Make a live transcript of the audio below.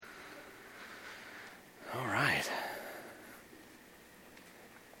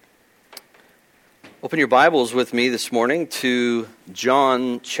Open your Bibles with me this morning to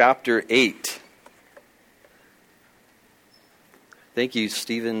John chapter 8. Thank you,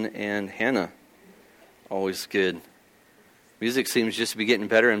 Stephen and Hannah. Always good. Music seems just to be getting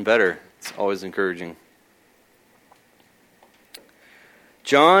better and better. It's always encouraging.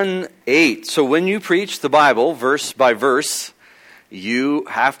 John 8. So when you preach the Bible, verse by verse, you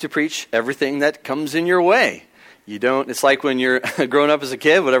have to preach everything that comes in your way. You don't, it's like when you're growing up as a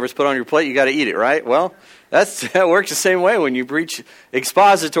kid, whatever's put on your plate, you got to eat it, right? Well, that works the same way when you preach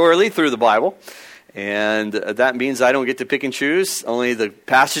expositorily through the Bible. And that means I don't get to pick and choose. Only the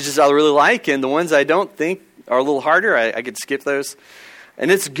passages I really like and the ones I don't think are a little harder, I get to skip those.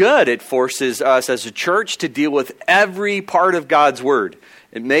 And it's good. It forces us as a church to deal with every part of God's Word.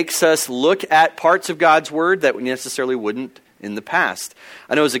 It makes us look at parts of God's Word that we necessarily wouldn't in the past.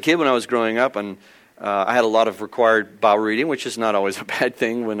 I know as a kid when I was growing up, and I had a lot of required Bible reading, which is not always a bad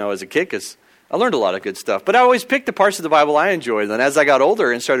thing when I was a kid because I learned a lot of good stuff. But I always picked the parts of the Bible I enjoyed. And as I got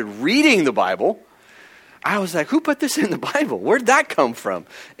older and started reading the Bible, I was like, who put this in the Bible? Where'd that come from?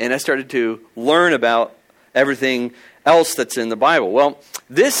 And I started to learn about everything else that's in the Bible. Well,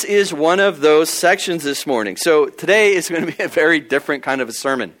 this is one of those sections this morning. So today is going to be a very different kind of a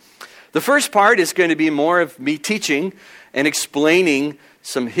sermon. The first part is going to be more of me teaching and explaining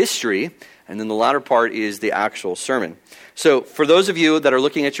some history. And then the latter part is the actual sermon. So for those of you that are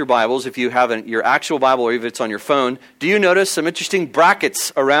looking at your Bibles, if you have your actual Bible or if it's on your phone, do you notice some interesting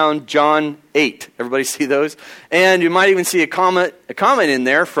brackets around John 8? Everybody see those? And you might even see a comment in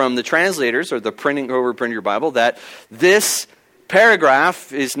there from the translators or the whoever printed your Bible that this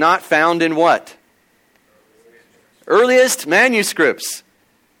paragraph is not found in what? Earliest manuscripts.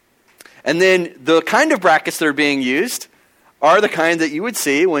 And then the kind of brackets that are being used are the kind that you would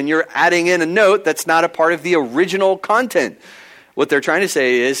see when you're adding in a note that's not a part of the original content. What they're trying to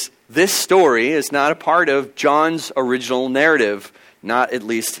say is this story is not a part of John's original narrative, not at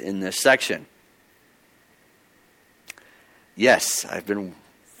least in this section. Yes, I've been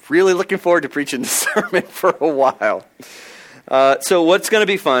really looking forward to preaching this sermon for a while. So what's going to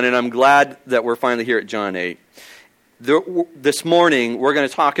be fun, and I'm glad that we're finally here at John 8. This morning, we're going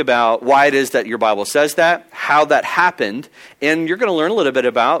to talk about why it is that your Bible says that, how that happened, and you're going to learn a little bit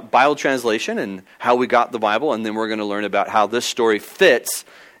about Bible translation and how we got the Bible, and then we're going to learn about how this story fits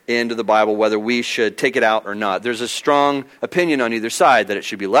into the Bible, whether we should take it out or not. There's a strong opinion on either side that it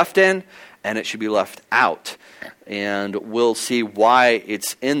should be left in and it should be left out, and we'll see why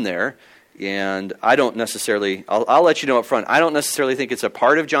it's in there. And I don't necessarily, I'll let you know up front, I don't necessarily think it's a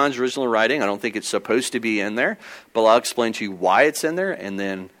part of John's original writing. I don't think it's supposed to be in there. But I'll explain to you why it's in there, and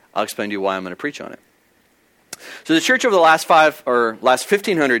then I'll explain to you why I'm going to preach on it. So the church over the last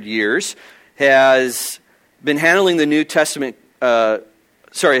 1,500 years has been handling the New Testament, has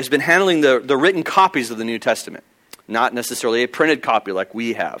been handling the written copies of the New Testament. Not necessarily a printed copy like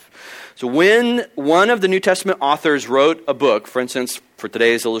we have. So when one of the New Testament authors wrote a book, for instance, for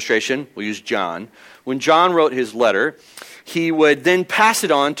today's illustration, we'll use John. When John wrote his letter, he would then pass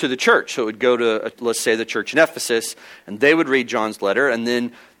it on to the church. So it would go to, let's say, the church in Ephesus, and they would read John's letter, and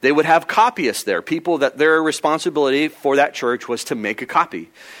then they would have copyists there, people that their responsibility for that church was to make a copy.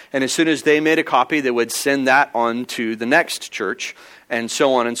 And as soon as they made a copy, they would send that on to the next church, and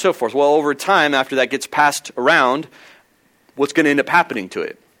so on and so forth. Well, over time, after that gets passed around, what's going to end up happening to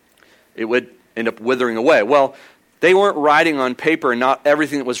it? It would end up withering away. Well, they weren't writing on paper, and not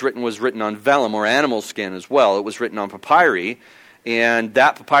everything that was written on vellum or animal skin as well. It was written on papyri, and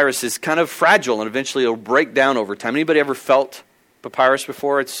that papyrus is kind of fragile, and eventually it'll break down over time. Anybody ever felt papyrus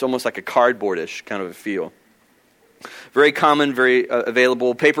before? It's almost like a cardboardish kind of a feel. Very common, very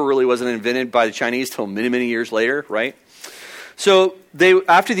available. Paper really wasn't invented by the Chinese till many, many years later, right? So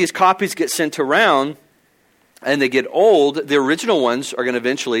after these copies get sent around and they get old, the original ones are going to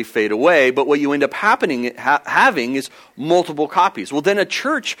eventually fade away. But what you end up having is multiple copies. Well, then a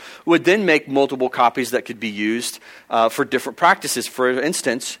church would then make multiple copies that could be used for different practices. For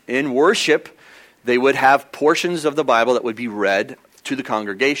instance, in worship, they would have portions of the Bible that would be read to the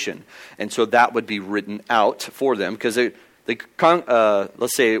congregation. And so that would be written out for them because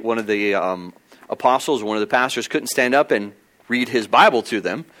let's say one of the apostles or one of the pastors couldn't stand up and read his Bible to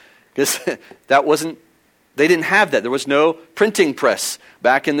them because they didn't have that. There was no printing press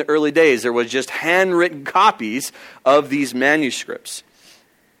back in the early days. There was just handwritten copies of these manuscripts.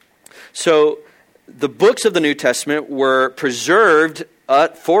 So the books of the New Testament were preserved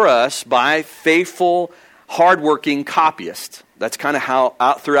for us by faithful, hardworking copyists. That's kind of how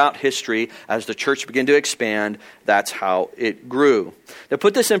throughout history, as the church began to expand, that's how it grew. To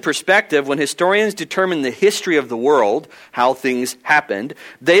put this in perspective, when historians determine the history of the world, how things happened,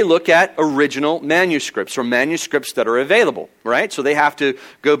 they look at original manuscripts or manuscripts that are available, right? So they have to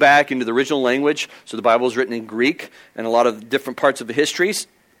go back into the original language. So the Bible is written in Greek and a lot of different parts of the histories,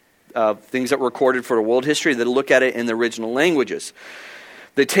 things that were recorded for the world history, that look at it in the original languages.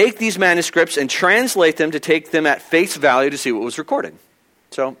 They take these manuscripts and translate them to take them at face value to see what was recorded.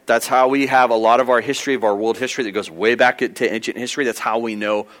 So that's how we have a lot of our history, of our world history, that goes way back into ancient history. That's how we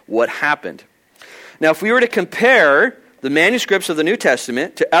know what happened. Now, if we were to compare the manuscripts of the New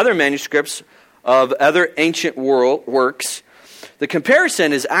Testament to other manuscripts of other ancient world works, the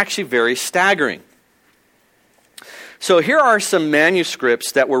comparison is actually very staggering. So here are some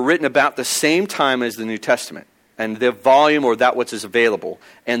manuscripts that were written about the same time as the New Testament, and the volume, or that which is available,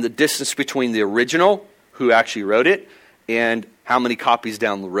 and the distance between the original, who actually wrote it, and how many copies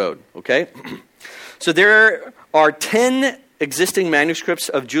down the road, okay? So there are 10 existing manuscripts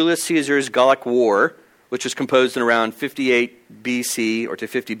of Julius Caesar's Gallic War, which was composed in around 58 BC, or to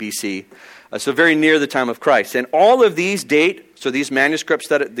 50 BC, so very near the time of Christ. And all of these date, so these manuscripts,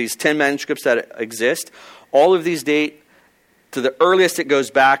 these 10 manuscripts that exist, all of these date to the earliest it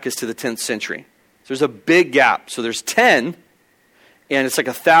goes back is to the 10th century. There's a big gap. So there's 10, and it's like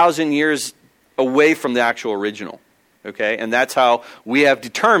 1,000 years away from the actual original. Okay, and that's how we have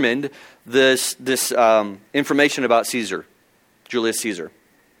determined this information about Caesar, Julius Caesar.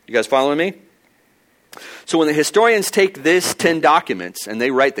 You guys following me? So when the historians take this 10 documents and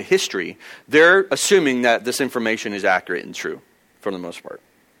they write the history, they're assuming that this information is accurate and true for the most part.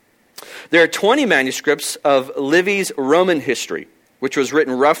 There are 20 manuscripts of Livy's Roman history, which was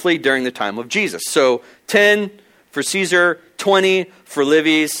written roughly during the time of Jesus. So 10 for Caesar, 20 for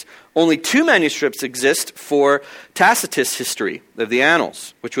Livy's. Only 2 manuscripts exist for Tacitus' history of the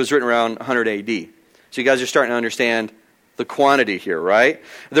Annals, which was written around 100 AD. So you guys are starting to understand the quantity here, right?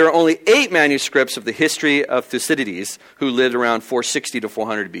 There are only 8 manuscripts of the history of Thucydides, who lived around 460 to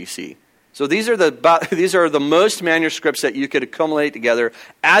 400 BC. So these are the most manuscripts that you could accumulate together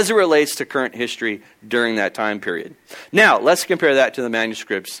as it relates to current history during that time period. Now, let's compare that to the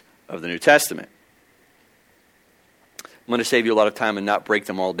manuscripts of the New Testament. I'm going to save you a lot of time and not break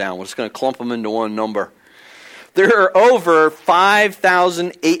them all down. We're just going to clump them into one number. There are over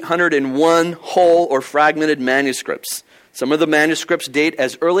 5,801 whole or fragmented manuscripts. Some of the manuscripts date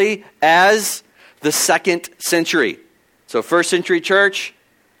as early as the 2nd century. So 1st century church,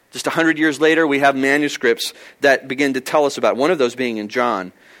 just 100 years later, we have manuscripts that begin to tell us about, one of those being in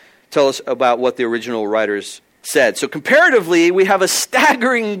John, tell us about what the original writers said. So comparatively, we have a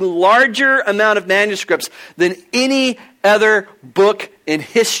staggering larger amount of manuscripts than any other book in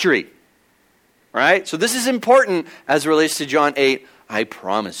history. Right? So this is important as it relates to John 8. I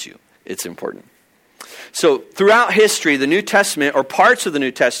promise you, it's important. So throughout history, the New Testament, or parts of the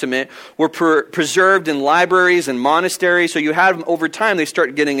New Testament, were preserved in libraries and monasteries. So you have them over time, they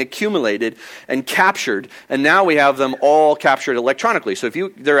start getting accumulated and captured. And now we have them all captured electronically. So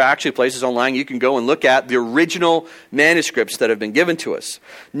there are actually places online you can go and look at the original manuscripts that have been given to us.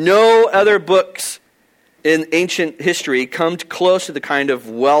 No other books in ancient history come close to the kind of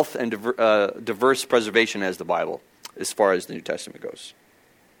wealth and diverse preservation as the Bible, as far as the New Testament goes.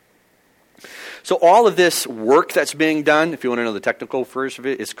 So all of this work that's being done, if you want to know the technical version of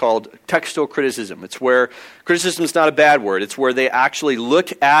it, is called textual criticism. It's where criticism is not a bad word. It's where they actually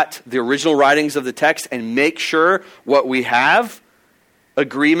look at the original writings of the text and make sure what we have,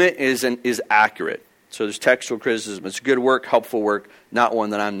 agreement, is accurate. So there's textual criticism. It's good work, helpful work, not one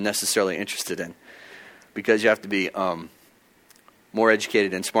that I'm necessarily interested in, because you have to be more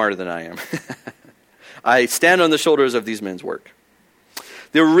educated and smarter than I am. I stand on the shoulders of these men's work.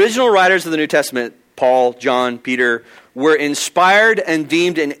 The original writers of the New Testament, Paul, John, Peter, were inspired and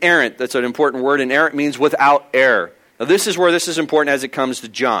deemed inerrant. That's an important word. Inerrant means without error. Now this is where this is important as it comes to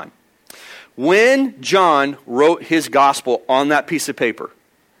John. When John wrote his gospel on that piece of paper,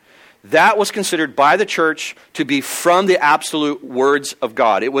 that was considered by the church to be from the absolute words of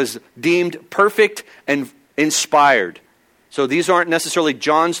God. It was deemed perfect and inspired. So these aren't necessarily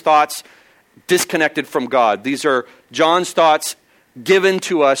John's thoughts disconnected from God. These are John's thoughts given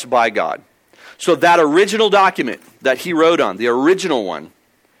to us by God. So that original document that he wrote on, the original one,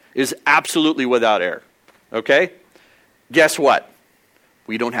 is absolutely without error. Okay? Guess what?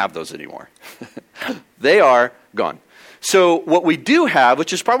 We don't have those anymore. They are gone. So what we do have,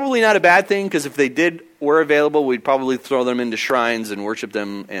 which is probably not a bad thing, because if they were available, we'd probably throw them into shrines and worship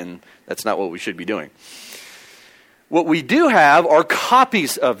them, and that's not what we should be doing. What we do have are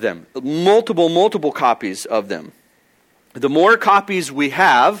copies of them, multiple copies of them. The more copies we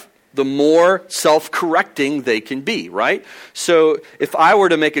have, the more self-correcting they can be, right? So if I were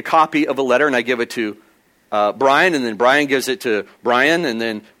to make a copy of a letter and I give it to Brian, and then Brian gives it to Brian, and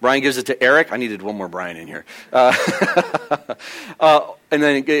then Brian gives it to Eric. I needed one more Brian in here. And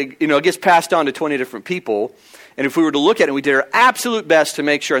then it gets passed on to 20 different people. And if we were to look at it, we did our absolute best to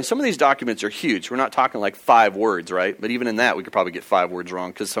make sure, and some of these documents are huge. We're not talking like 5 words, right? But even in that, we could probably get 5 words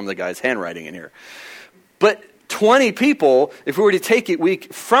wrong because some of the guy's handwriting in here. But 20 people, if we were to take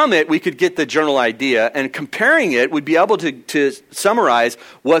it from it, we could get the general idea, and comparing it, we'd be able to summarize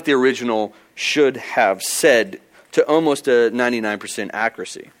what the original should have said to almost a 99%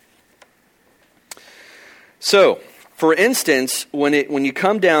 accuracy. So, for instance, when you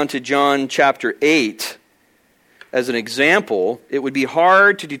come down to John chapter 8, as an example, it would be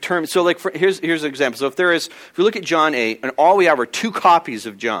hard to determine. So, here's an example. So, if we look at John 8, and all we have are 2 copies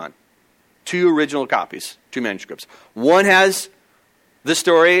of John, 2 original copies, 2 manuscripts. One has the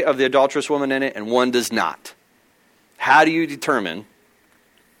story of the adulterous woman in it, and one does not. How do you determine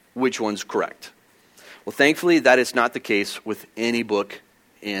which one's correct? Well, thankfully, that is not the case with any book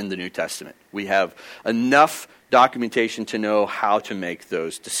in the New Testament. We have enough documentation to know how to make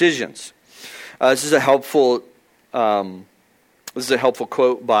those decisions. This is a helpful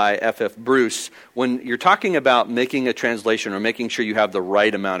quote by F.F. Bruce. When you're talking about making a translation or making sure you have the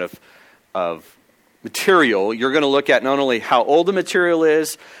right amount of material, you're going to look at not only how old the material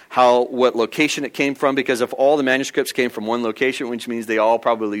is, what location it came from, because if all the manuscripts came from one location, which means they all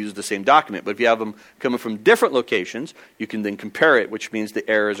probably use the same document. But if you have them coming from different locations, you can then compare it, which means the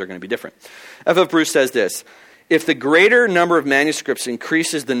errors are going to be different. F.F. Bruce says this: if the greater number of manuscripts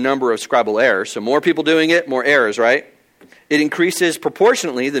increases the number of scribal errors, so more people doing it, more errors, right? It increases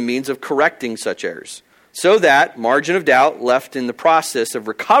proportionately the means of correcting such errors, so that margin of doubt left in the process of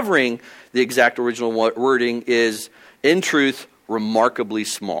recovering the exact original wording is, in truth, remarkably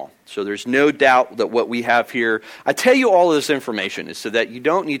small. So there's no doubt that what we have here, I tell you all of this information is so that you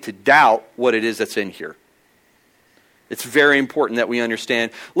don't need to doubt what it is that's in here. It's very important that we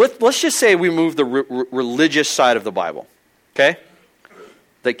understand. Let's just say we move the religious side of the Bible, okay?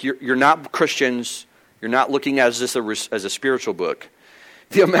 Like you're not Christians, you're not looking at this as a spiritual book.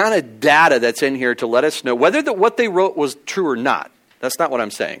 The amount of data that's in here to let us know whether what they wrote was true or not. That's not what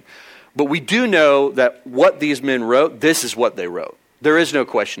I'm saying. But we do know that what these men wrote, this is what they wrote. There is no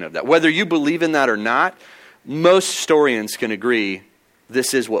question of that. Whether you believe in that or not, most historians can agree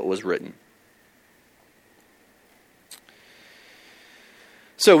this is what was written.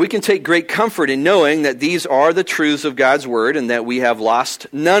 So we can take great comfort in knowing that these are the truths of God's Word and that we have lost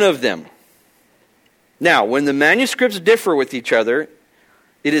none of them. Now, when the manuscripts differ with each other,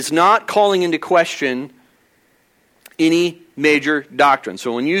 it is not calling into question any major doctrine.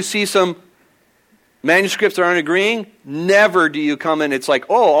 So when you see some manuscripts that aren't agreeing, never do you come in, it's like,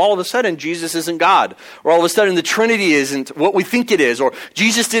 oh, all of a sudden Jesus isn't God. Or all of a sudden the Trinity isn't what we think it is. Or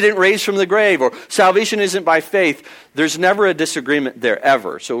Jesus didn't raise from the grave. Or salvation isn't by faith. There's never a disagreement there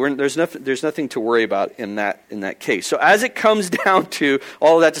ever. So there's nothing to worry about in that case. So as it comes down to,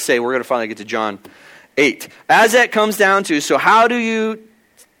 all of that to say, we're going to finally get to John 8. As that comes down to, so how do you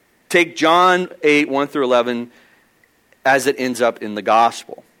take John 8, 1 through 11 as it ends up in the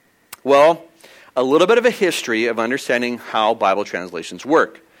gospel? Well, a little bit of a history of understanding how Bible translations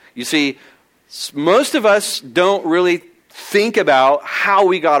work. You see, most of us don't really think about how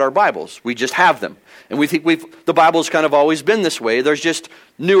we got our Bibles. We just have them. And we think the Bible's kind of always been this way. There's just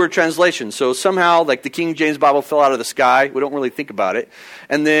newer translations. So somehow, like the King James Bible fell out of the sky. We don't really think about it.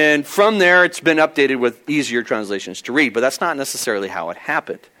 And then from there, it's been updated with easier translations to read. But that's not necessarily how it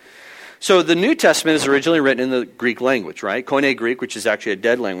happened. So the New Testament is originally written in the Greek language, right? Koine Greek, which is actually a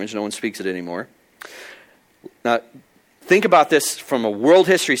dead language. No one speaks it anymore. Now, think about this from a world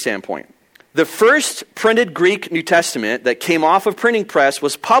history standpoint. The first printed Greek New Testament that came off of printing press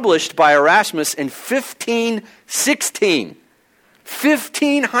was published by Erasmus in 1516.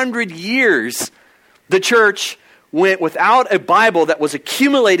 1,500 years the church went without a Bible that was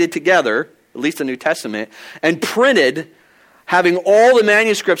accumulated together, at least the New Testament, and printed, having all the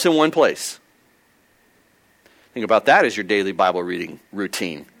manuscripts in one place. Think about that as your daily Bible reading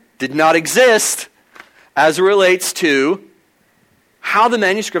routine. Did not exist as it relates to how the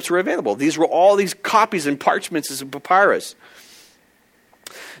manuscripts were available. These were all these copies and parchments and papyrus.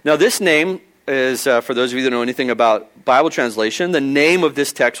 Now this name is, for those of you that know anything about Bible translation, the name of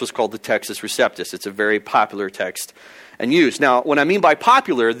this text was called the Textus Receptus. It's a very popular text and used. Now, what I mean by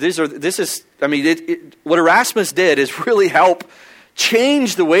popular, what Erasmus did is really help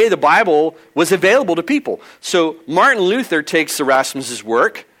changed the way the Bible was available to people. So Martin Luther takes Erasmus's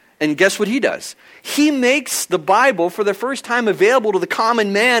work, and guess what he does? He makes the Bible for the first time available to the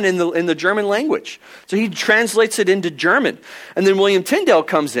common man in the German language. So he translates it into German. And then William Tyndale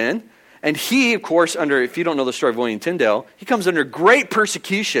comes in, and he, of course, if you don't know the story of William Tyndale, he comes under great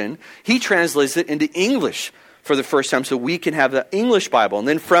persecution. He translates it into English for the first time so we can have the English Bible. And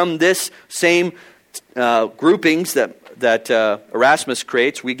then from this same groupings that Erasmus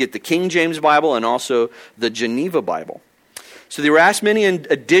creates, we get the King James Bible and also the Geneva Bible. So the Erasmian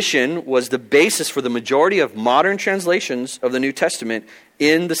edition was the basis for the majority of modern translations of the New Testament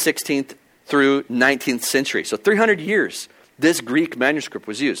in the 16th through 19th century. So 300 years, this Greek manuscript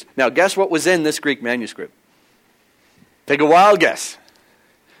was used. Now, guess what was in this Greek manuscript? Take a wild guess.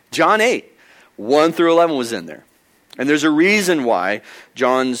 John 8, 1 through 11 was in there. And there's a reason why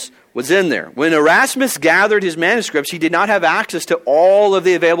John's was in there. When Erasmus gathered his manuscripts, he did not have access to all of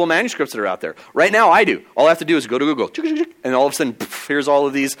the available manuscripts that are out there. Right now, I do. All I have to do is go to Google, and all of a sudden, here's all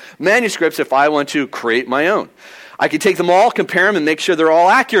of these manuscripts if I want to create my own. I can take them all, compare them, and make sure they're all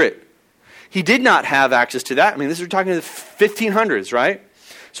accurate. He did not have access to that. I mean, we're talking the 1500s, right?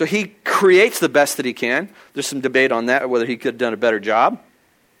 So he creates the best that he can. There's some debate on that, whether he could have done a better job.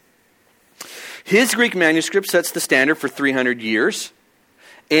 His Greek manuscript sets the standard for 300 years.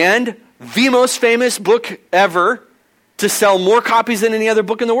 And the most famous book ever to sell more copies than any other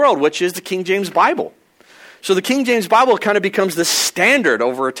book in the world, which is the King James Bible. So the King James Bible kind of becomes the standard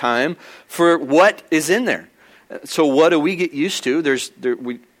over time for what is in there. So what do we get used to?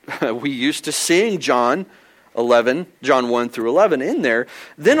 We used to seeing John 1 through 11 in there.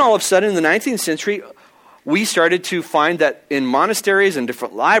 Then all of a sudden in the 19th century, we started to find that in monasteries and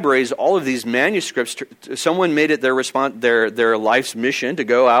different libraries, all of these manuscripts, someone made it their life's mission to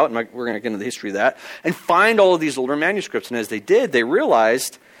go out, and we're going to get into the history of that, and find all of these older manuscripts. And as they did, they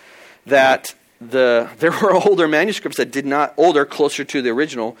realized that there were older manuscripts closer to the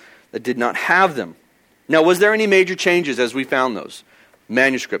original, that did not have them. Now, was there any major changes as we found those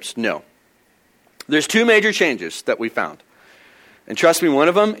manuscripts? No. There's two major changes that we found. And trust me, one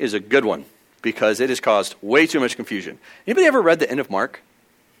of them is a good one, because it has caused way too much confusion. Anybody ever read the end of Mark?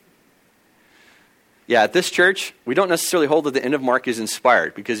 Yeah, at this church, we don't necessarily hold that the end of Mark is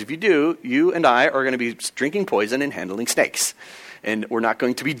inspired, because if you do, you and I are going to be drinking poison and handling snakes. And we're not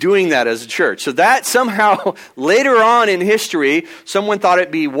going to be doing that as a church. So that somehow, later on in history, someone thought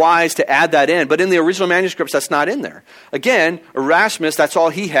it'd be wise to add that in. But in the original manuscripts, that's not in there. Again, Erasmus, that's all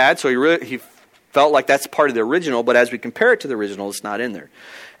he had, so he felt like that's part of the original, but as we compare it to the original, it's not in there.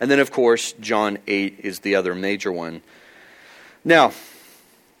 And then, of course, John 8 is the other major one. Now,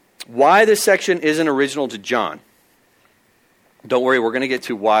 why this section isn't original to John? Don't worry, we're going to get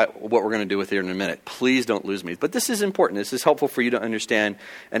to what we're going to do with it in a minute. Please don't lose me. But this is important. This is helpful for you to understand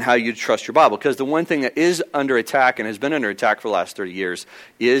and how you trust your Bible. Because the one thing that is under attack and has been under attack for the last 30 years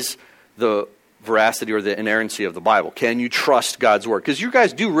is the veracity or the inerrancy of the Bible. Can you trust God's Word? Because you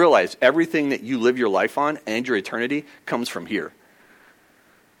guys do realize everything that you live your life on and your eternity comes from here.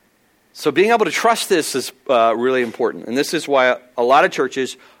 So being able to trust this is really important. And this is why a lot of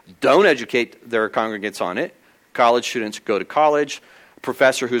churches don't educate their congregants on it. College students go to college. A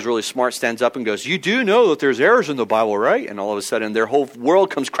professor who's really smart stands up and goes, "You do know that there's errors in the Bible, right?" And all of a sudden their whole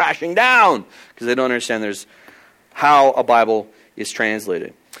world comes crashing down because they don't understand there's how a Bible is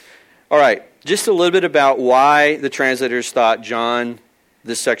translated. All right, just a little bit about why the translators thought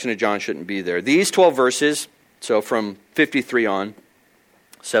this section of John shouldn't be there. These 12 verses, so from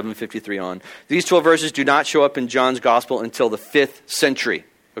 753 on, these 12 verses do not show up in John's gospel until the 5th century.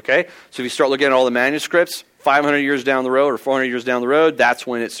 Okay? So if you start looking at all the manuscripts, 500 years down the road or 400 years down the road, that's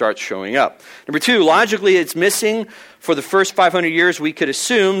when it starts showing up. Number two, logically it's missing. For the first 500 years, we could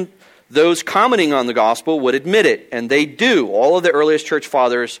assume those commenting on the gospel would admit it, and they do. All of the earliest church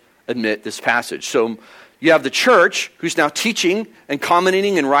fathers admit this passage. So you have the church who's now teaching and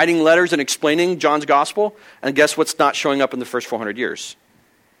commenting and writing letters and explaining John's gospel, and guess what's not showing up in the first 400 years?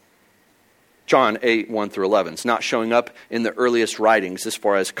 John 8, 1 through 11. It's not showing up in the earliest writings as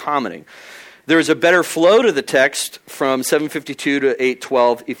far as commenting. There's a better flow to the text from 752 to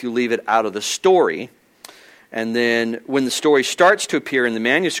 812 if you leave it out of the story. And then when the story starts to appear in the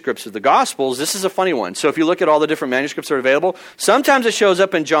manuscripts of the Gospels, this is a funny one. So if you look at all the different manuscripts that are available, sometimes it shows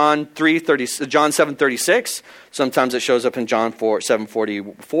up in John 7:36, sometimes it shows up in John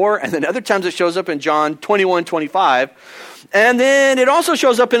 7:44, and then other times it shows up in John 21:25, and then it also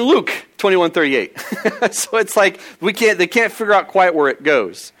shows up in Luke 21:38. So it's like they can't figure out quite where it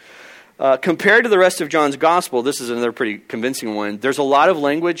goes. Compared to the rest of John's gospel, this is another pretty convincing one. There's a lot of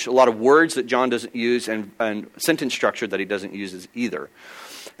language, a lot of words that John doesn't use, and sentence structure that he doesn't use either.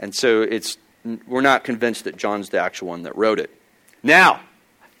 And so we're not convinced that John's the actual one that wrote it. Now,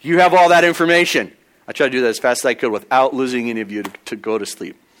 you have all that information. I tried to do that as fast as I could without losing any of you to go to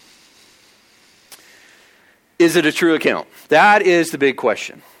sleep. Is it a true account? That is the big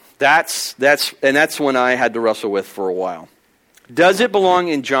question. That's one I had to wrestle with for a while. Does it belong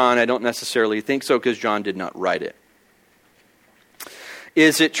in John? I don't necessarily think so, because John did not write it.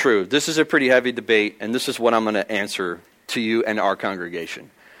 Is it true? This is a pretty heavy debate, and this is what I'm going to answer to you and our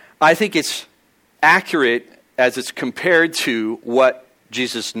congregation. I think it's accurate as it's compared to what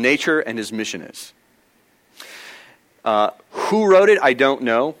Jesus' nature and his mission is. Who wrote it, I don't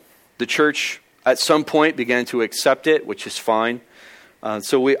know. The church at some point began to accept it, which is fine.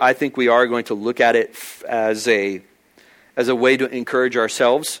 So I think we are going to look at it as a way to encourage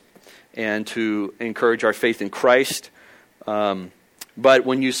ourselves and to encourage our faith in Christ. But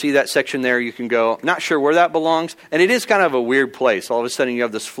when you see that section there, you can go, not sure where that belongs. And it is kind of a weird place. All of a sudden you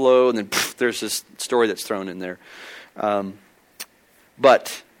have this flow, and then there's this story that's thrown in there.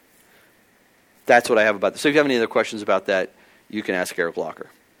 But that's what I have about this. So if you have any other questions about that, you can ask Eric Locker.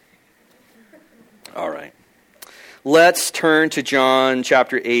 All right. Let's turn to John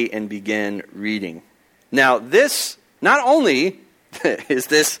chapter 8 and begin reading. Now, this, not only is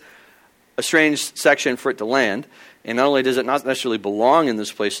this a strange section for it to land, and not only does it not necessarily belong in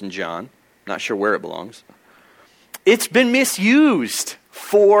this place in John, not sure where it belongs, it's been misused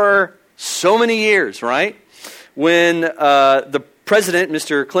for so many years, right? When the president,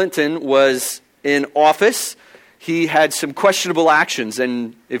 Mr. Clinton, was in office, he had some questionable actions.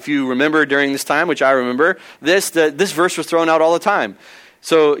 And if you remember during this time, which I remember, this verse was thrown out all the time.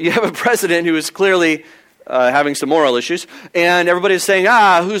 So you have a president who is clearly having some moral issues, and everybody's saying,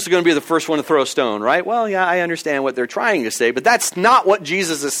 who's going to be the first one to throw a stone, right? Well, yeah, I understand what they're trying to say, but that's not what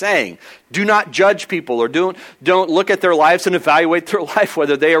Jesus is saying. Do not judge people, or don't look at their lives and evaluate their life,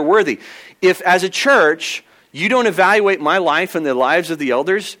 whether they are worthy. If, as a church, you don't evaluate my life and the lives of the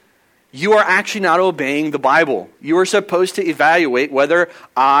elders, you are actually not obeying the Bible. You are supposed to evaluate whether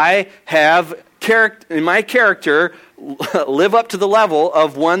I have in my character live up to the level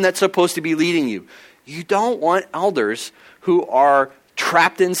of one that's supposed to be leading you. You don't want elders who are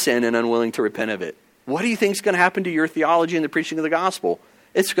trapped in sin and unwilling to repent of it. What do you think is going to happen to your theology and the preaching of the gospel?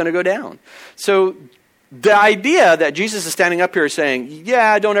 It's going to go down. So the idea that Jesus is standing up here saying,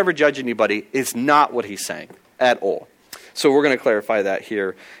 don't ever judge anybody, is not what he's saying at all. So we're going to clarify that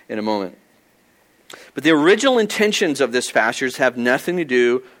here in a moment. But the original intentions of this passage have nothing to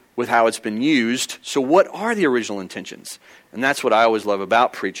do with how it's been used. So what are the original intentions? And that's what I always love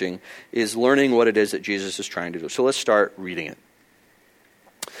about preaching, is learning what it is that Jesus is trying to do. So let's start reading it.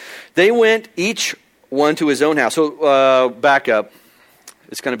 They went each one to his own house. So back up.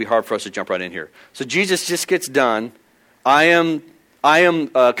 It's going to be hard for us to jump right in here. So Jesus just gets done. I am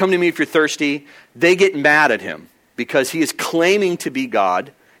come to me if you're thirsty. They get mad at him because he is claiming to be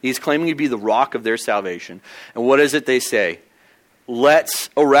God. He's claiming to be the rock of their salvation. And what is it they say? Let's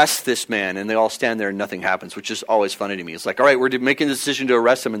arrest this man. And they all stand there and nothing happens, which is always funny to me. It's like, all right, we're making the decision to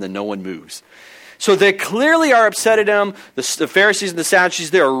arrest him, and then no one moves. So they clearly are upset at him. The Pharisees and the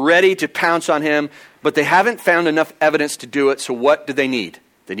Sadducees, they are ready to pounce on him, but they haven't found enough evidence to do it. So what do they need?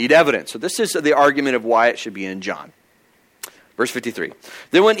 They need evidence. So this is the argument of why it should be in John. Verse 53.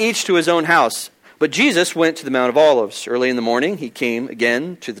 They went each to his own house. But Jesus went to the Mount of Olives. Early in the morning, he came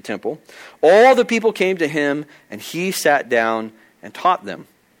again to the temple. All the people came to him, and he sat down and taught them.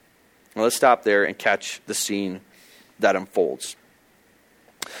 Now let's stop there and catch the scene that unfolds.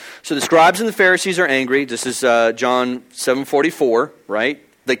 So the scribes and the Pharisees are angry. This is John 7:44, right?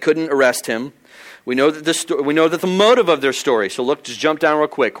 They couldn't arrest him. We know that the motive of their story. So look, just jump down real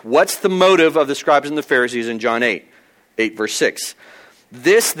quick. What's the motive of the scribes and the Pharisees in John 8 verse 6?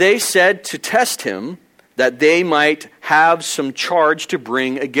 This they said to test him, that they might have some charge to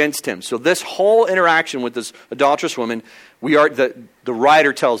bring against him. So this whole interaction with this adulterous woman, the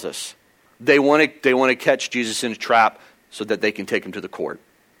writer tells us they want to catch Jesus in a trap so that they can take him to the court.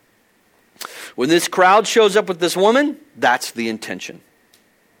 When this crowd shows up with this woman, that's the intention.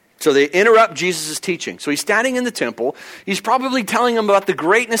 So they interrupt Jesus' teaching. So he's standing in the temple. He's probably telling them about the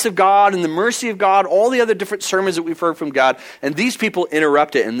greatness of God and the mercy of God, all the other different sermons that we've heard from God. And these people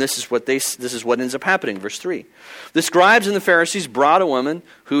interrupt it, and this is what ends up happening. Verse 3. The scribes and the Pharisees brought a woman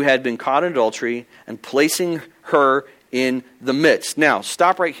who had been caught in adultery and placing her in the midst. Now,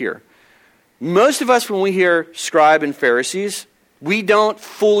 stop right here. Most of us, when we hear scribe and Pharisees, we don't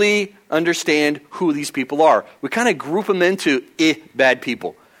fully understand who these people are. We kind of group them into bad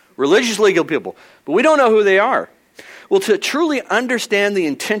people. religious legal people, but we don't know who they are. Well, to truly understand the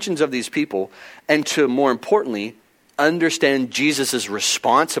intentions of these people, and to, more importantly, understand Jesus'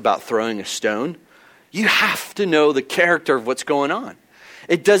 response about throwing a stone, you have to know the character of what's going on.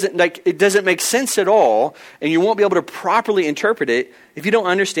 It doesn't make sense at all, and you won't be able to properly interpret it if you don't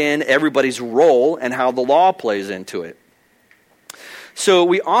understand everybody's role and how the law plays into it. So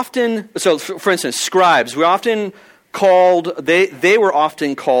for instance, scribes, they were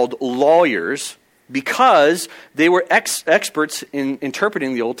often called lawyers because they were experts in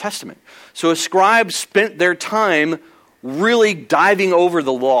interpreting the Old Testament. So a scribe spent their time really diving over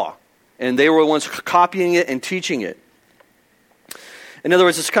the law, and they were the ones copying it and teaching it. In other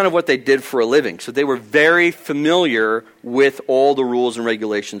words, it's kind of what they did for a living. So they were very familiar with all the rules and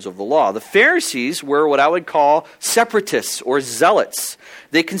regulations of the law. The Pharisees were what I would call separatists or zealots.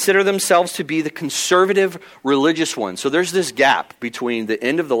 They consider themselves to be the conservative religious ones. So there's this gap between the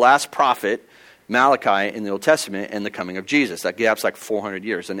end of the last prophet, Malachi, in the Old Testament, and the coming of Jesus. That gap's like 400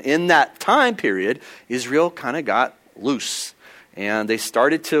 years. And in that time period, Israel kind of got loose. And they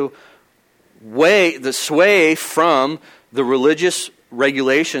started to sway from the religious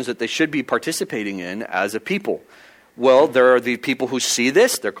regulations that they should be participating in as a people. Well, there are the people who see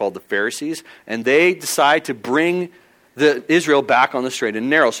this. They're called the Pharisees. And they decide to bring Israel back on the straight and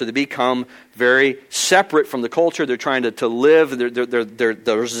narrow. So they become very separate from the culture. They're trying to live.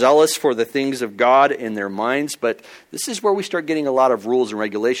 They're zealous for the things of God in their minds. But this is where we start getting a lot of rules and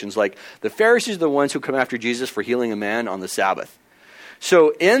regulations. Like the Pharisees are the ones who come after Jesus for healing a man on the Sabbath.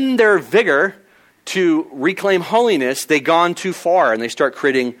 So in their vigor to reclaim holiness, they've gone too far, and they start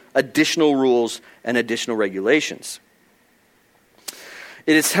creating additional rules and additional regulations.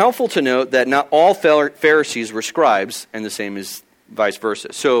 It is helpful to note that not all Pharisees were scribes, and the same is vice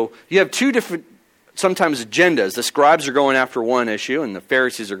versa. So you have two different, sometimes, agendas. The scribes are going after one issue, and the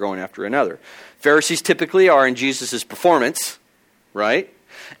Pharisees are going after another. Pharisees typically are in Jesus' performance, right?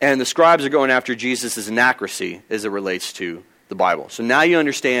 And the scribes are going after Jesus' inaccuracy as it relates to the Bible. So now you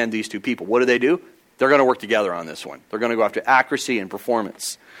understand these two people. What do? They're going to work together on this one. They're going to go after accuracy and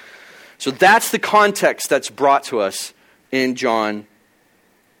performance. So that's the context that's brought to us in John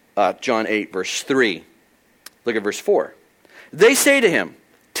 8, verse 3. Look at verse 4. They say to him,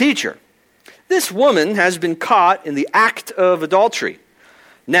 "Teacher, this woman has been caught in the act of adultery.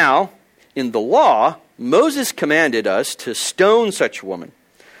 Now, in the law, Moses commanded us to stone such a woman.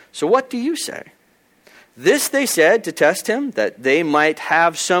 So what do you say?" This they said to test him, that they might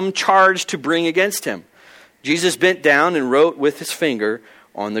have some charge to bring against him. Jesus bent down and wrote with his finger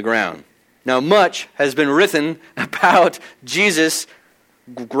on the ground. Now much has been written about Jesus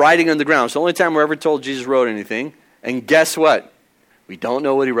writing on the ground. It's the only time we're ever told Jesus wrote anything. And guess what? We don't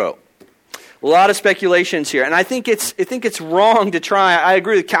know what he wrote. A lot of speculations here. And I think it's wrong to try. I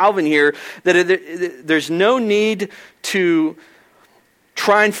agree with Calvin here that there's no need to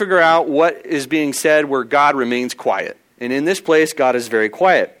try and figure out what is being said where God remains quiet. And in this place, God is very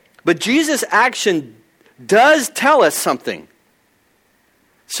quiet. But Jesus' action does tell us something.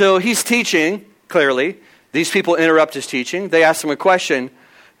 So he's teaching, clearly. These people interrupt his teaching. They ask him a question.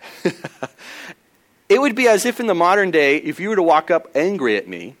 It would be as if in the modern day, if you were to walk up angry at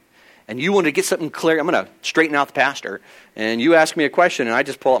me, and you want to get something clear, I'm going to straighten out the pastor, and you ask me a question, and I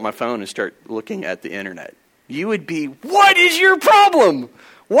just pull out my phone and start looking at the internet. You would be, what is your problem?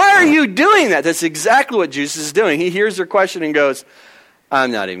 Why are you doing that? That's exactly what Jesus is doing. He hears their question and goes, I'm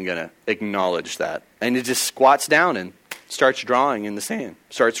not even going to acknowledge that. And he just squats down and starts drawing in the sand,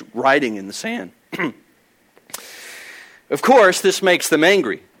 starts writing in the sand. Of course, this makes them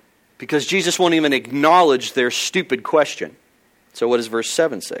angry because Jesus won't even acknowledge their stupid question. So what does verse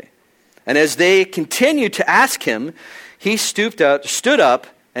 7 say? And as they continued to ask him, he stood up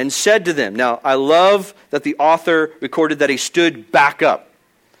and said to them. Now, I love that the author recorded that he stood back up.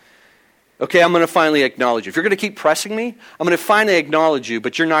 Okay, I'm going to finally acknowledge you. If you're going to keep pressing me, I'm going to finally acknowledge you,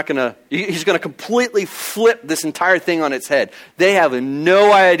 but you're not going to, he's going to completely flip this entire thing on its head. They have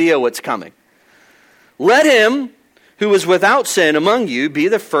no idea what's coming. Let him who was without sin among you be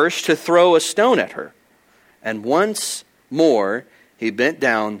the first to throw a stone at her. And once more, he bent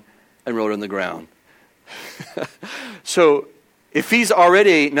down and wrote on the ground. So, if he's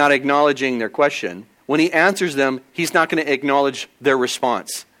already not acknowledging their question, when he answers them, he's not going to acknowledge their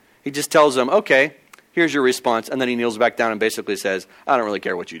response. He just tells them, okay, here's your response. And then he kneels back down and basically says, I don't really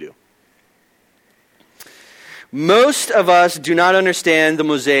care what you do. Most of us do not understand the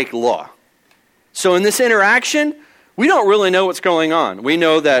Mosaic law. So in this interaction, we don't really know what's going on. We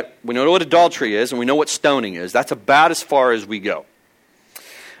know what adultery is and we know what stoning is. That's about as far as we go.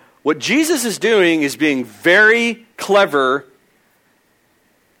 What Jesus is doing is being very clever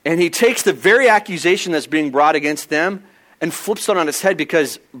And he takes the very accusation that's being brought against them and flips it on its head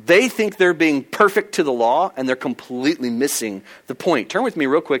because they think they're being perfect to the law and they're completely missing the point. Turn with me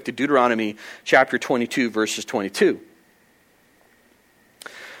real quick to Deuteronomy chapter 22, verses 22.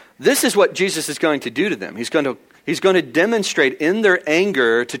 This is what Jesus is going to do to them. He's going to demonstrate in their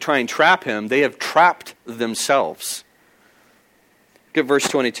anger to try and trap him. They have trapped themselves. Look at verse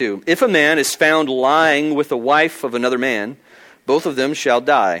 22. If a man is found lying with the wife of another man, both of them shall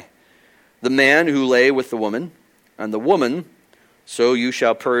die. The man who lay with the woman, and the woman, so you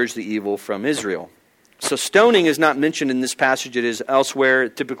shall purge the evil from Israel. So stoning is not mentioned in this passage. It is elsewhere.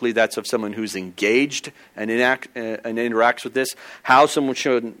 Typically that's of someone who's engaged and interacts with this. How someone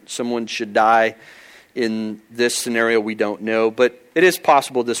should die in this scenario, we don't know. But it is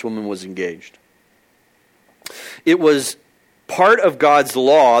possible this woman was engaged. It was part of God's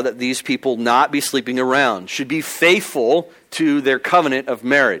law that these people not be sleeping around, should be faithful to their covenant of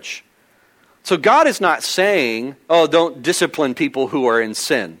marriage. So God is not saying, oh, don't discipline people who are in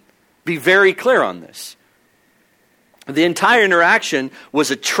sin. Be very clear on this. The entire interaction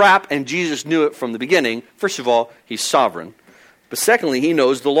was a trap, and Jesus knew it from the beginning. First of all, he's sovereign. But secondly, he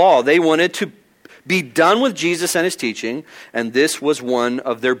knows the law. They wanted to be done with Jesus and his teaching, and this was one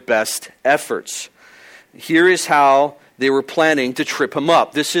of their best efforts. Here is how they were planning to trip him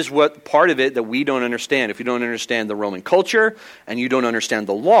up. This is what part of it that we don't understand. If you don't understand the Roman culture and you don't understand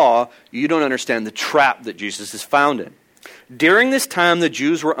the law, you don't understand the trap that Jesus is found in. During this time, the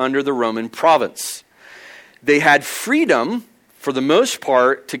Jews were under the Roman province. They had freedom, for the most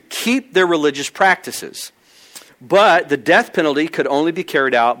part, to keep their religious practices. But the death penalty could only be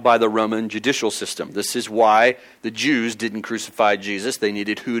carried out by the Roman judicial system. This is why the Jews didn't crucify Jesus. They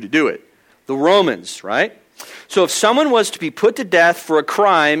needed who to do it? The Romans, right? So if someone was to be put to death for a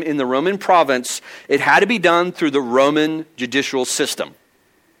crime in the Roman province, it had to be done through the Roman judicial system.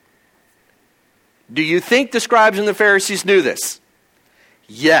 Do you think the scribes and the Pharisees knew this?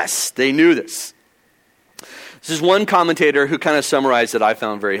 Yes, they knew this. This is one commentator who kind of summarized it I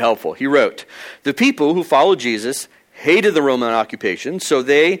found very helpful. He wrote, the people who followed Jesus hated the Roman occupation, so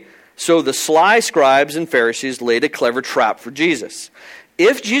the sly scribes and Pharisees laid a clever trap for Jesus.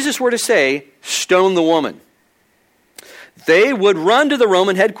 If Jesus were to say, stone the woman, they would run to the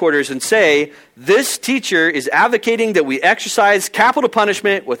Roman headquarters and say, this teacher is advocating that we exercise capital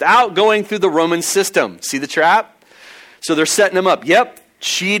punishment without going through the Roman system. See the trap? So they're setting him up. Yep,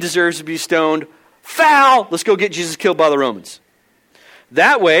 she deserves to be stoned. Foul! Let's go get Jesus killed by the Romans.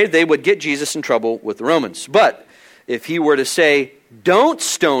 That way, they would get Jesus in trouble with the Romans. But if he were to say, don't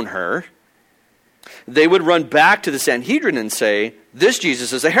stone her, they would run back to the Sanhedrin and say, this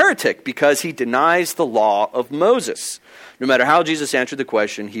Jesus is a heretic because he denies the law of Moses. No matter how Jesus answered the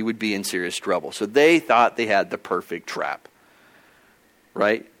question, he would be in serious trouble. So they thought they had the perfect trap.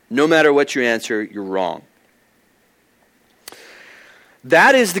 Right? No matter what you answer, you're wrong.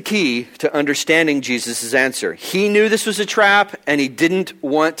 That is the key to understanding Jesus' answer. He knew this was a trap, and he didn't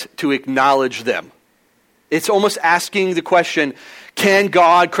want to acknowledge them. It's almost asking the question, can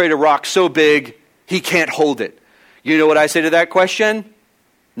God create a rock so big he can't hold it? You know what I say to that question?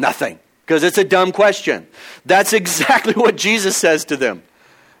 Nothing. Because it's a dumb question. That's exactly what Jesus says to them.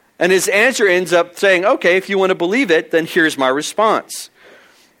 And his answer ends up saying, okay, if you want to believe it, then here's my response.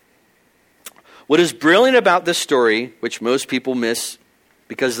 What is brilliant about this story, which most people miss,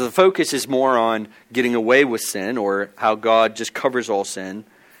 because the focus is more on getting away with sin or how God just covers all sin,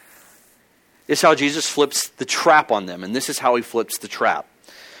 is how Jesus flips the trap on them. And this is how he flips the trap.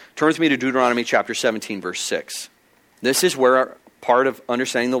 Turn with me to Deuteronomy chapter 17, verse 6. This is where part of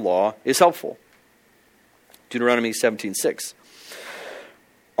understanding the law is helpful. Deuteronomy 17:6.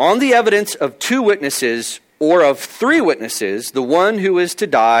 On the evidence of 2 witnesses or of 3 witnesses, the one who is to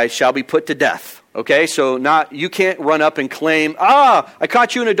die shall be put to death. Okay, so you can't run up and claim, I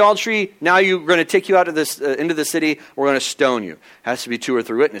caught you in adultery, now you're going to take you out of this into the city, we're going to stone you. It has to be 2 or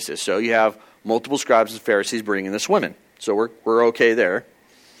 3 witnesses. So you have multiple scribes and Pharisees bringing this woman. So we're okay there.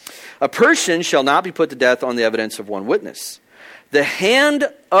 A person shall not be put to death on the evidence of 1 witness. The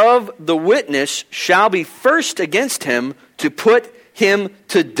hand of the witness shall be first against him to put him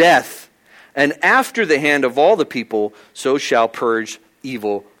to death. And after the hand of all the people, so shall purge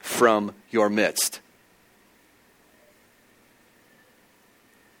evil from your midst.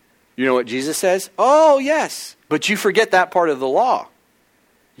 You know what Jesus says? Oh, yes. But you forget that part of the law.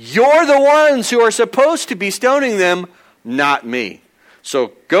 You're the ones who are supposed to be stoning them, not me.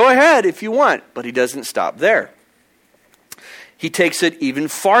 So go ahead if you want. But he doesn't stop there. He takes it even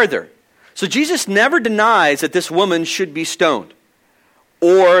farther. So Jesus never denies that this woman should be stoned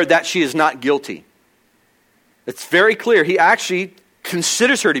or that she is not guilty. It's very clear. He actually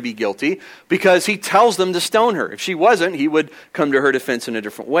considers her to be guilty because he tells them to stone her. If she wasn't, he would come to her defense in a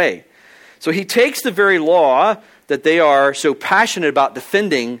different way. So he takes the very law that they are so passionate about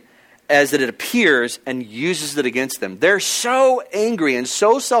defending as that it appears and uses it against them. They're so angry and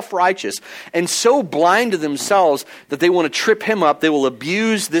so self-righteous and so blind to themselves that they want to trip him up. They will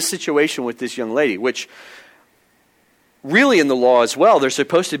abuse this situation with this young lady, which really in the law as well, there's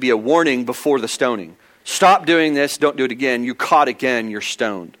supposed to be a warning before the stoning. Stop doing this, don't do it again. You caught again, you're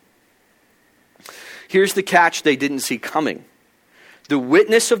stoned. Here's the catch they didn't see coming. The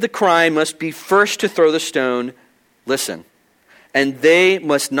witness of the crime must be first to throw the stone. Listen. And they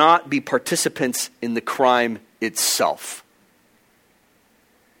must not be participants in the crime itself.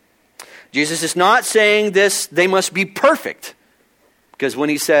 Jesus is not saying this, they must be perfect. Because when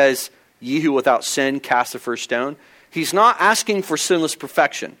he says, ye who without sin cast the first stone, he's not asking for sinless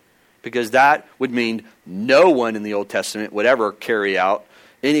perfection. Because that would mean no one in the Old Testament would ever carry out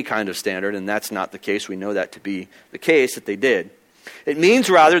any kind of standard. And that's not the case. We know that to be the case, that they did. It means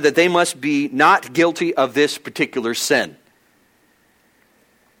rather that they must be not guilty of this particular sin.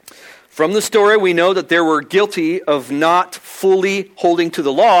 From the story, we know that they were guilty of not fully holding to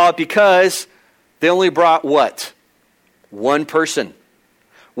the law because they only brought what? One person.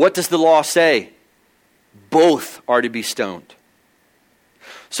 What does the law say? Both are to be stoned.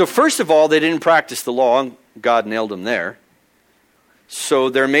 So first of all, they didn't practice the law, and God nailed them there. So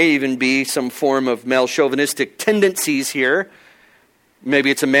there may even be some form of male chauvinistic tendencies here. Maybe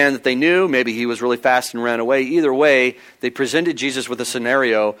it's a man that they knew. Maybe he was really fast and ran away. Either way, they presented Jesus with a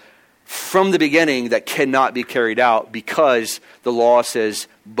scenario from the beginning that cannot be carried out because the law says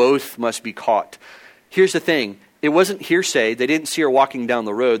both must be caught. Here's the thing. It wasn't hearsay. They didn't see her walking down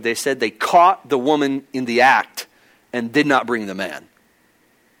the road. They said they caught the woman in the act and did not bring the man.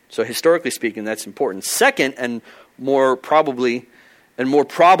 So historically speaking, that's important. Second, and more probable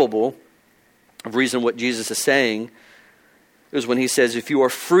of reason what Jesus is saying is when he says, if you are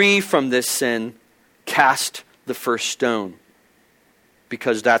free from this sin, cast the first stone.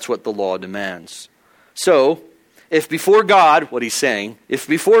 Because that's what the law demands. So, if before God, what he's saying, if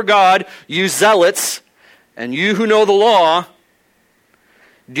before God, you zealots, and you who know the law,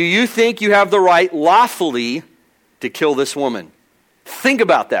 do you think you have the right lawfully to kill this woman? Think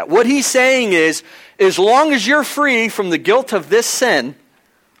about that. What he's saying is, as long as you're free from the guilt of this sin,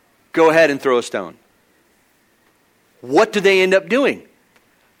 go ahead and throw a stone. What do they end up doing?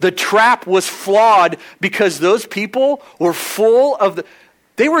 The trap was flawed because those people were full of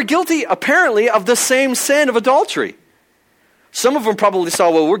they were guilty, apparently, of the same sin of adultery. Some of them probably saw,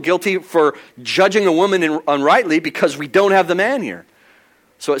 well, we're guilty for judging a woman unrightly because we don't have the man here.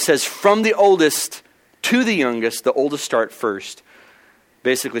 So it says, from the oldest to the youngest, the oldest start first.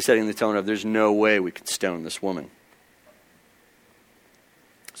 Basically setting the tone of, there's no way we could stone this woman.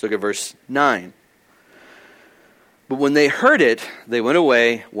 Let's look at verse 9. But when they heard it, they went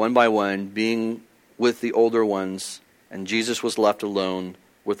away one by one, being with the older ones, and Jesus was left alone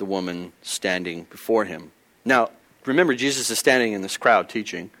with the woman standing before him. Now, remember, Jesus is standing in this crowd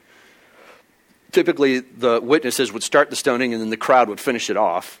teaching. Typically, the witnesses would start the stoning, and then the crowd would finish it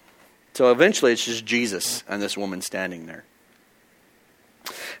off. So eventually, it's just Jesus and this woman standing there.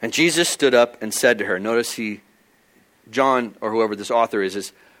 And Jesus stood up and said to her, notice John, or whoever this author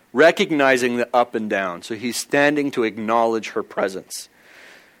is recognizing the up and down. So he's standing to acknowledge her presence.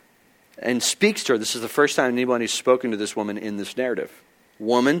 And speaks to her. This is the first time anybody's spoken to this woman in this narrative.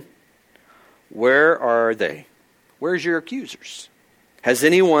 Woman, where are they? Where's your accusers? Has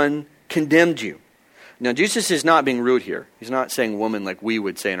anyone condemned you? Now, Jesus is not being rude here. He's not saying woman like we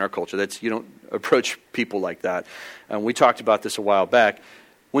would say in our culture. You don't approach people like that. We talked about this a while back.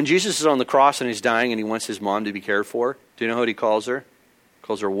 When Jesus is on the cross and he's dying and he wants his mom to be cared for, do you know what he calls her? He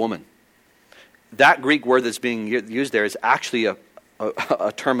calls her woman. That Greek word that's being used there is actually a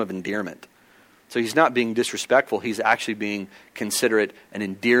term of endearment. So he's not being disrespectful. He's actually being considerate and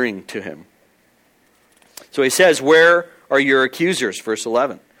endearing to him. So he says, where are your accusers? Verse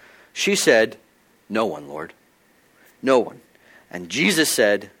 11. She said, no one, Lord. No one. And Jesus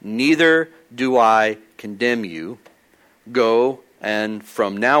said, neither do I condemn you. Go, and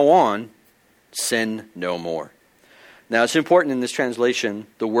from now on, sin no more. Now, it's important in this translation,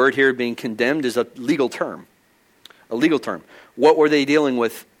 the word here being condemned is a legal term. A legal term. What were they dealing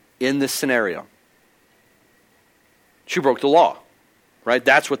with in this scenario? She broke the law, right?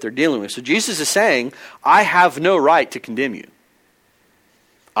 That's what they're dealing with. So Jesus is saying, I have no right to condemn you.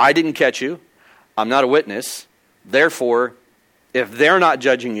 I didn't catch you. I'm not a witness. Therefore, if they're not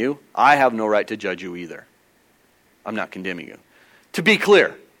judging you, I have no right to judge you either. I'm not condemning you. To be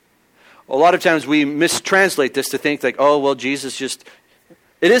clear, A lot of times we mistranslate this to think like, oh, well, Jesus just...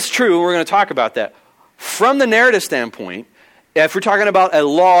 It is true, and we're going to talk about that. From the narrative standpoint, if we're talking about a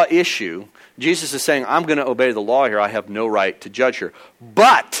law issue, Jesus is saying, I'm going to obey the law here. I have no right to judge her.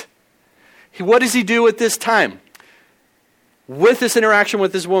 But what does he do at this time? With this interaction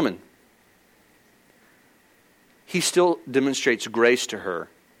with this woman, he still demonstrates grace to her.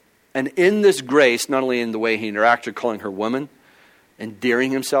 And in this grace, not only in the way he interacted, calling her woman,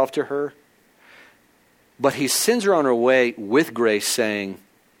 endearing himself to her, but he sends her on her way with grace, saying,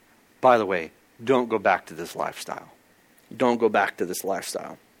 by the way, don't go back to this lifestyle. Don't go back to this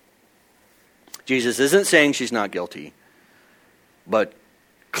lifestyle. Jesus isn't saying she's not guilty, but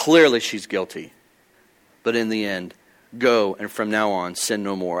clearly she's guilty. But in the end, go, and from now on, sin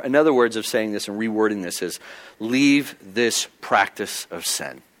no more. Another words of saying this and rewording this is, leave this practice of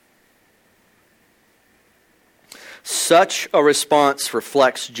sin. Such a response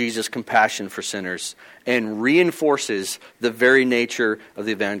reflects Jesus' compassion for sinners and reinforces the very nature of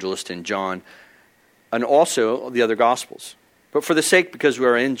the evangelist in John and also the other Gospels. But for the sake, because we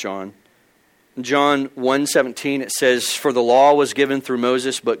are in John 1:17, it says, for the law was given through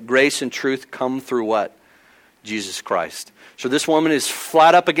Moses, but grace and truth come through what? Jesus Christ. So this woman is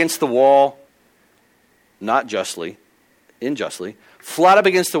flat up against the wall, not justly, unjustly, flat up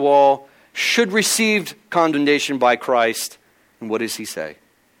against the wall, should receive condemnation by Christ. And what does he say?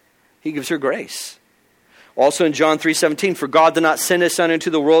 He gives her grace. Also in John 3:17, for God did not send his Son into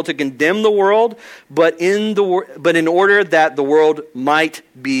the world to condemn the world, but in order that the world might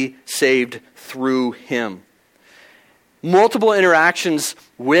be saved through him. Multiple interactions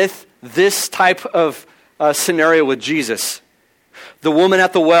with this type of scenario with Jesus. The woman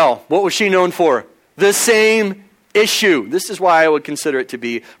at the well, what was she known for? The same issue. This is why I would consider it to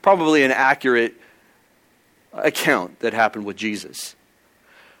be probably an accurate account that happened with Jesus.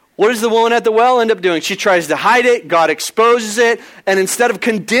 What does the woman at the well end up doing? She tries to hide it. God exposes it. And instead of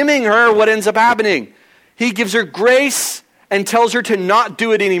condemning her, what ends up happening? He gives her grace and tells her to not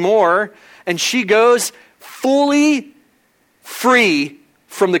do it anymore. And she goes fully free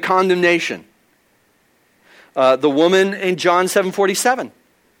from the condemnation. The woman in John 7:47.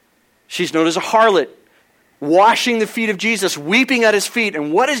 She's known as a harlot, washing the feet of Jesus, weeping at his feet.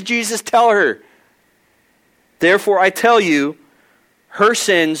 And what does Jesus tell her? Therefore I tell you, her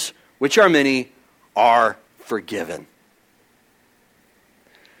sins, which are many, are forgiven.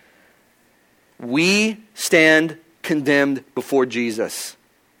 We stand condemned before Jesus.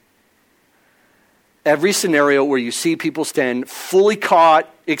 Every scenario where you see people stand fully caught,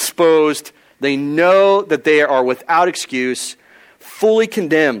 exposed, they know that they are without excuse, fully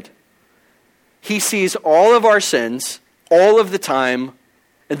condemned. He sees all of our sins, all of the time,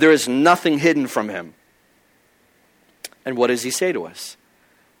 and there is nothing hidden from him. And what does he say to us?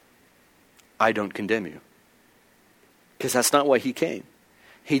 I don't condemn you. Because that's not why he came.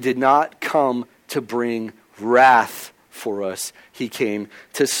 He did not come to bring wrath for us. He came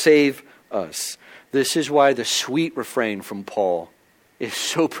to save us. This is why the sweet refrain from Paul is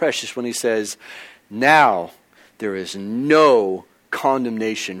so precious when he says, now there is no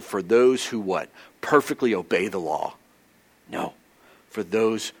condemnation for those who what? Perfectly obey the law. No, for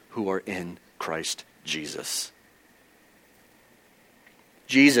those who are in Christ Jesus.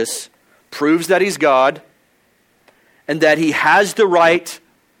 Jesus proves that he's God and that he has the right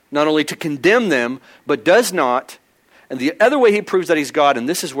not only to condemn them, but does not. And the other way he proves that he's God, and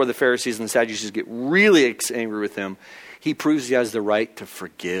this is where the Pharisees and the Sadducees get really angry with him, he proves he has the right to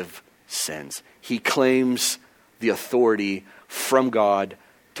forgive sins. He claims the authority from God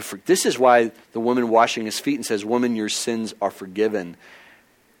to forgive. This is why the woman washing his feet and says, woman, your sins are forgiven.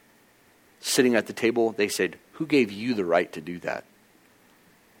 Sitting at the table, they said, who gave you the right to do that?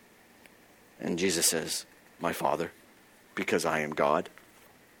 And Jesus says, my Father, because I am God.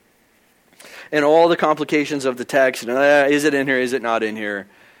 And all the complications of the text, is it in here, is it not in here?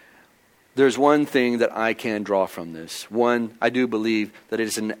 There's one thing that I can draw from this. One, I do believe that it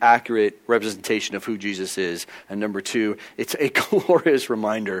is an accurate representation of who Jesus is. And number two, it's a glorious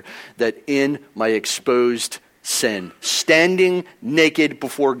reminder that in my exposed sin, standing naked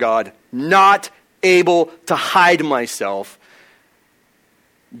before God, not able to hide myself,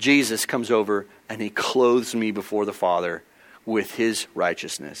 Jesus comes over and he clothes me before the Father with his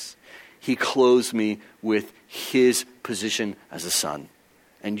righteousness. He clothes me with his position as a son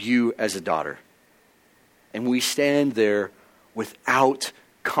and you as a daughter. And we stand there without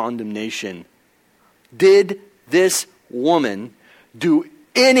condemnation. Did this woman do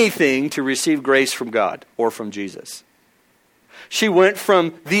anything to receive grace from God or from Jesus? She went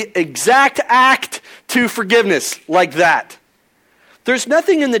from the exact act to forgiveness like that. There's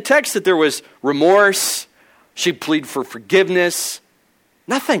nothing in the text that there was remorse, she pleaded for forgiveness,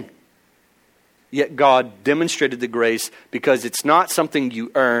 nothing. Yet God demonstrated the grace because it's not something you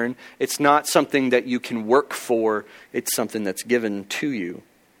earn, it's not something that you can work for, it's something that's given to you.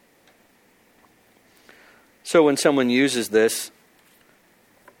 So when someone uses this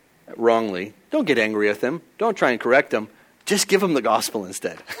wrongly, don't get angry with them, don't try and correct them, just give them the gospel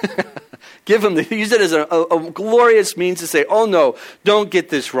instead. Use it as a glorious means to say, oh no, don't get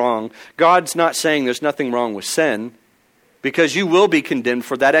this wrong. God's not saying there's nothing wrong with sin, because you will be condemned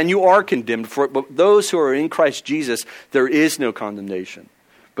for that, and you are condemned for it. But those who are in Christ Jesus, there is no condemnation.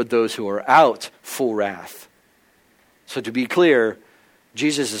 But those who are out, full wrath. So to be clear,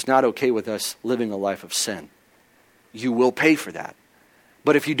 Jesus is not okay with us living a life of sin. You will pay for that.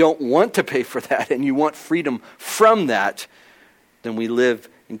 But if you don't want to pay for that, and you want freedom from that, then we live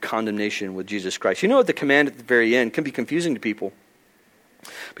in condemnation with Jesus Christ. You know what the command at the very end can be confusing to people.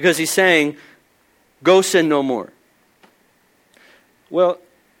 Because he's saying, go sin no more. Well,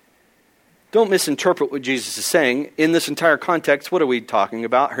 don't misinterpret what Jesus is saying. In this entire context, what are we talking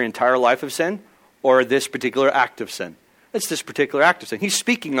about? Her entire life of sin? Or this particular act of sin? It's this particular act of sin. He's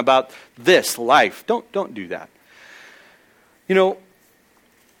speaking about this life. Don't do that. You know,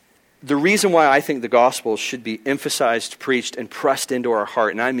 the reason why I think the gospel should be emphasized, preached, and pressed into our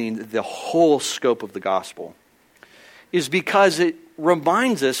heart, and I mean the whole scope of the gospel, is because it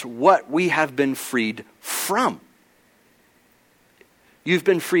reminds us what we have been freed from. You've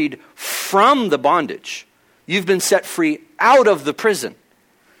been freed from the bondage. You've been set free out of the prison.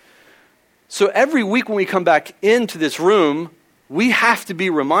 So every week when we come back into this room, we have to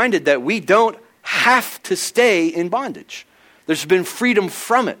be reminded that we don't have to stay in bondage. There's been freedom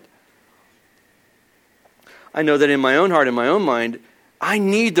from it. I know that in my own heart, in my own mind, I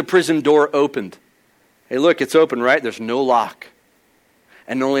need the prison door opened. Hey, look, it's open, right? There's no lock.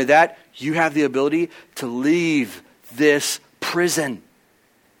 And not only that, you have the ability to leave this prison.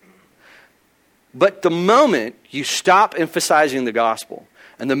 But the moment you stop emphasizing the gospel,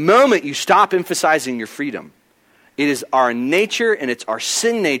 and the moment you stop emphasizing your freedom, it is our nature and it's our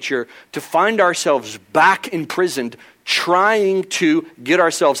sin nature to find ourselves back imprisoned, trying to get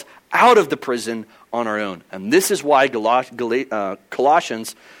ourselves out of the prison on our own. And this is why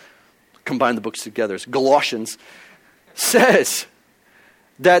Colossians, combine the books together, Galatians, says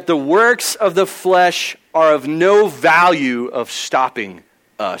that the works of the flesh are of no value of stopping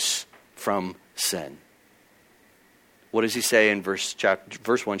us from sin. What does he say in verse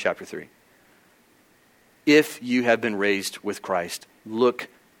 1, chapter 3? If you have been raised with Christ, look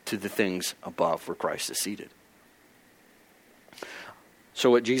to the things above where Christ is seated. So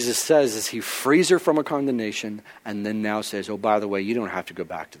what Jesus says is he frees her from a condemnation and then now says, oh, by the way, you don't have to go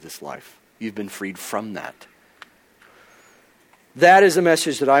back to this life. You've been freed from that. That is a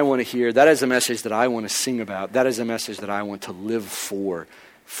message that I want to hear. That is a message that I want to sing about. That is a message that I want to live for.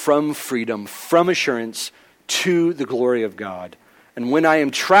 From freedom, from assurance to the glory of God. And when I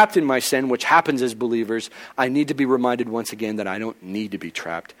am trapped in my sin, which happens as believers, I need to be reminded once again that I don't need to be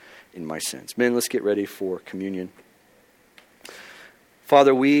trapped in my sins. Men, let's get ready for communion.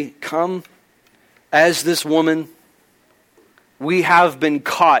 Father, we come as this woman. We have been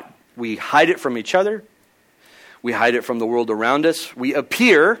caught. We hide it from each other. We hide it from the world around us. We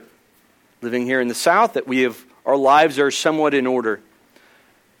appear, living here in the South, that our lives are somewhat in order.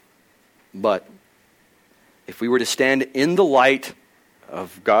 But if we were to stand in the light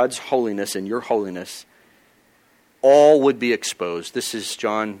of God's holiness and your holiness, all would be exposed. This is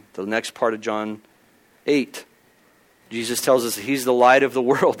the next part of John 8. Jesus tells us that he's the light of the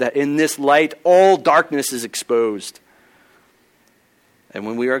world, that in this light all darkness is exposed. And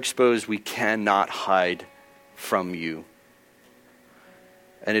when we are exposed, we cannot hide from you.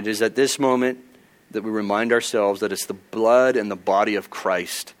 And it is at this moment that we remind ourselves that it's the blood and the body of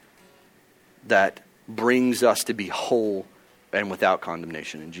Christ that brings us to be whole and without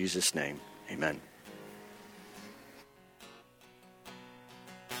condemnation. In Jesus' name, amen.